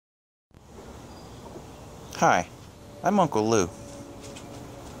Hi, I'm Uncle Lou,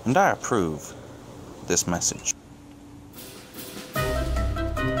 and I approve this message.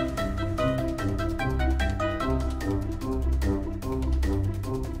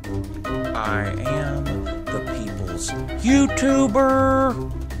 I am the people's YouTuber.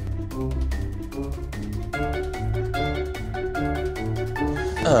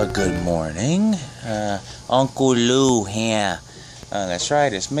 Good morning. Uncle Lou here. That's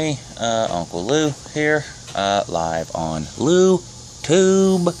right, it's me, Uncle Lou here, live on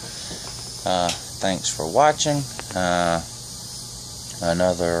LouTube. Thanks for watching.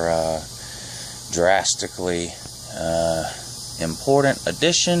 Another drastically important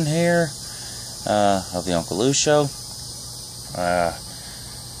edition here of the Uncle Lou Show.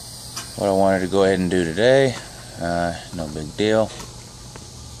 What I wanted to go ahead and do today, no big deal.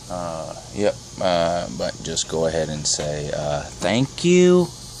 But just go ahead and say thank you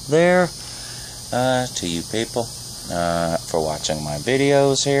there to you people for watching my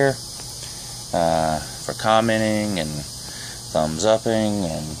videos here, for commenting and thumbs upping,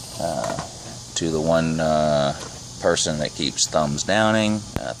 and to the one person that keeps thumbs downing,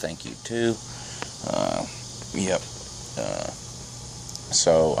 thank you too.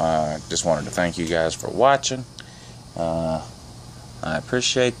 Just wanted to thank you guys for watching. I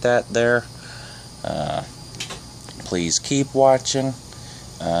appreciate that there. Please keep watching.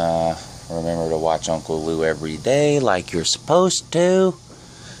 Remember to watch Uncle Lou every day like you're supposed to.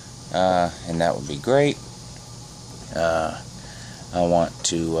 And that would be great. I want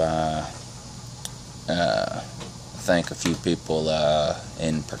to thank a few people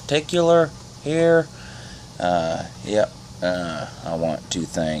in particular here. I want to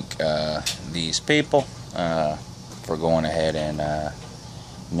thank these people for going ahead and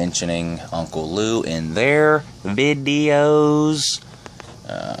mentioning Uncle Lou in their videos,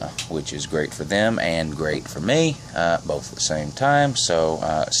 which is great for them and great for me, both at the same time. So,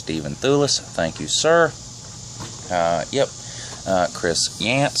 Stephen Thulis, thank you, sir. Chris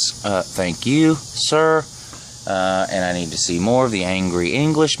Yance, thank you, sir. And I need to see more of the Angry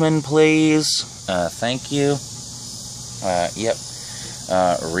Englishman, please. Thank you.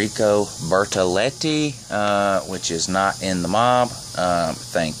 Rico Bertoletti, which is not in the mob.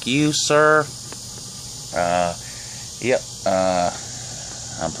 Thank you, sir.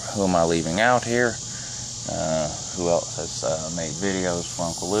 Who am I leaving out here? Who else has made videos for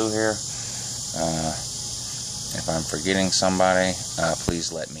Uncle Lou here? If I'm forgetting somebody,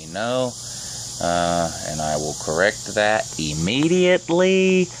 please let me know, and I will correct that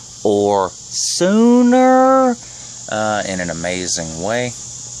immediately or sooner. In an amazing way.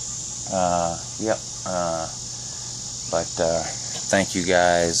 Thank you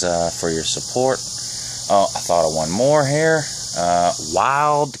guys for your support. Oh, I thought of one more here.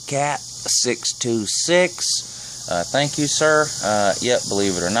 Wildcat626. Thank you, sir.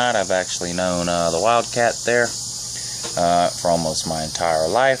 Believe it or not, I've actually known the Wildcat there for almost my entire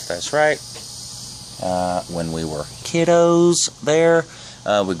life. That's right. When we were kiddos there.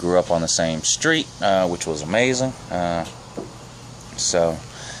 We grew up on the same street, which was amazing.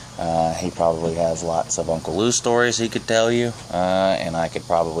 He probably has lots of Uncle Lou stories he could tell you, and I could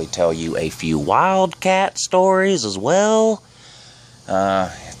probably tell you a few Wildcat stories as well.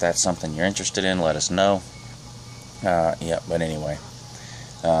 If that's something you're interested in, let us know. But anyway,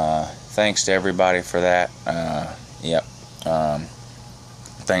 thanks to everybody for that.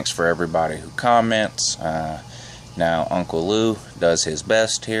 Thanks for everybody who comments. Now, Uncle Lou does his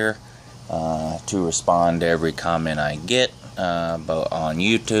best here to respond to every comment I get, both on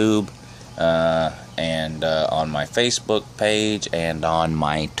YouTube and on my Facebook page and on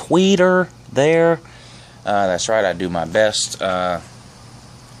my Twitter there. That's right, I do my best to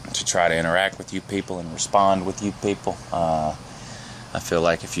try to interact with you people and respond with you people. I feel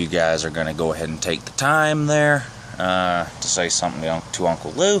like if you guys are going to go ahead and take the time there to say something to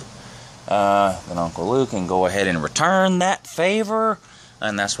Uncle Lou, then Uncle Lou can go ahead and return that favor,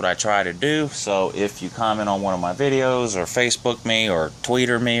 and that's what I try to do. So if you comment on one of my videos, or Facebook me, or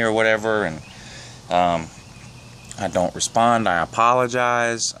Twitter me, or whatever, and I don't respond, I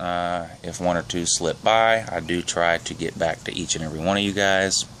apologize. If one or two slip by, I do try to get back to each and every one of you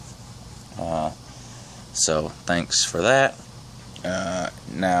guys. So thanks for that.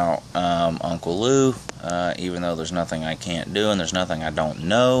 Now, Uncle Lou, even though there's nothing I can't do and there's nothing I don't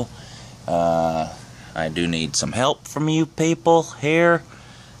know, I do need some help from you people here,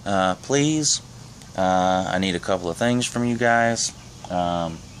 please. I need a couple of things from you guys.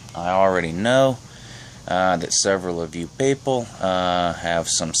 I already know that several of you people have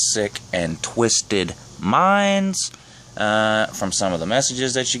some sick and twisted minds, from some of the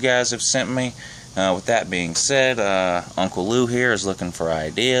messages that you guys have sent me. With that being said, Uncle Lou here is looking for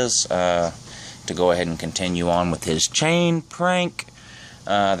ideas to go ahead and continue on with his chain prank.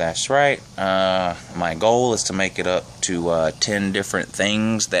 That's right. My goal is to make it up to 10 different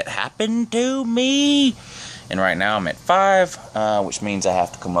things that happened to me. And right now I'm at 5, which means I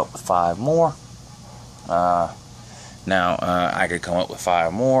have to come up with 5 more. Now, I could come up with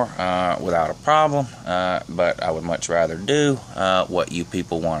 5 more without a problem, but I would much rather do what you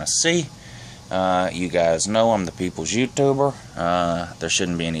people want to see. You guys know I'm the people's YouTuber. There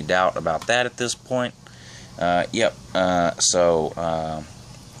shouldn't be any doubt about that at this point. So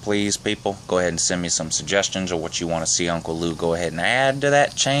please, people, go ahead and send me some suggestions of what you want to see Uncle Lou go ahead and add to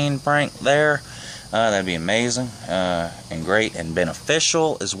that chain prank there. That'd be amazing and great and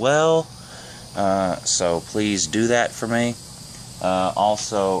beneficial as well. So please do that for me.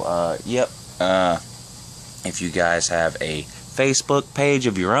 If you guys have a Facebook page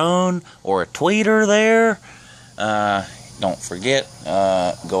of your own or a Twitter there, don't forget,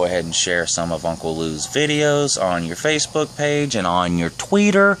 go ahead and share some of Uncle Lou's videos on your Facebook page and on your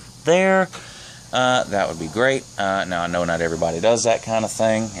Twitter there. That would be great. Now, I know not everybody does that kind of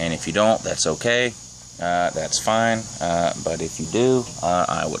thing, and if you don't, that's okay. That's fine. But if you do,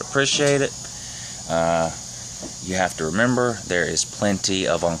 I would appreciate it. You have to remember, there is plenty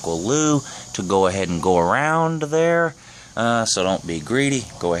of Uncle Lou to go ahead and go around there. So don't be greedy.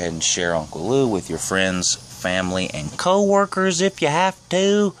 Go ahead and share Uncle Lou with your friends, family, and co-workers if you have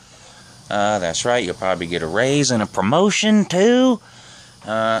to. That's right, you'll probably get a raise and a promotion too.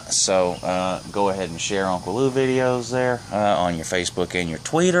 So go ahead and share Uncle Lou videos there on your Facebook and your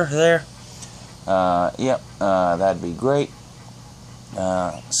Twitter there. That'd be great.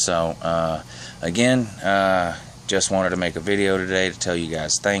 Again, just wanted to make a video today to tell you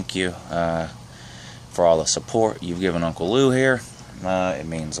guys thank you for all the support you've given Uncle Lou here. It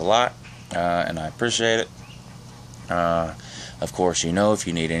means a lot, and I appreciate it. Of course, you know, if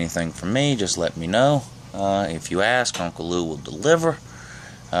you need anything from me, just let me know. If you ask, Uncle Lou will deliver.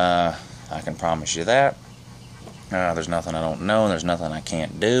 I can promise you that. There's nothing I don't know, and there's nothing I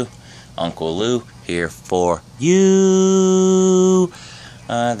can't do. Uncle Lou here for you.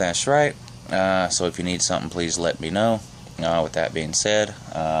 That's right. So if you need something, please let me know. With that being said,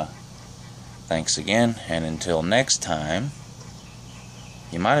 thanks again, and until next time,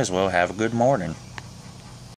 you might as well have a good morning.